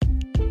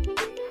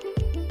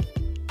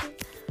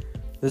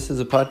This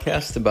is a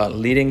podcast about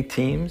leading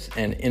teams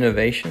and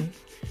innovation.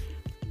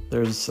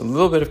 There's a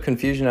little bit of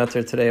confusion out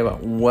there today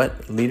about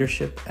what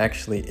leadership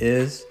actually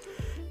is.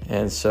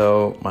 And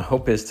so my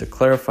hope is to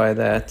clarify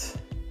that.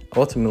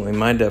 Ultimately,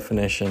 my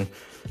definition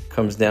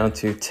comes down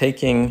to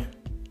taking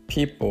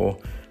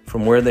people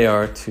from where they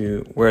are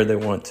to where they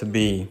want to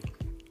be.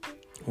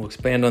 We'll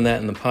expand on that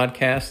in the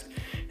podcast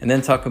and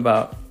then talk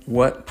about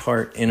what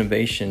part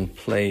innovation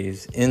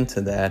plays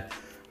into that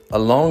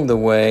along the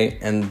way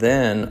and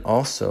then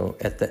also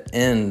at the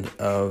end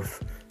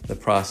of the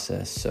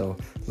process. So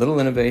little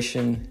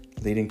innovation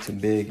leading to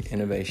big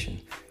innovation.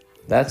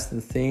 That's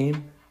the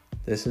theme.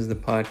 This is the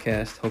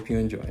podcast. Hope you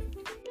enjoy it.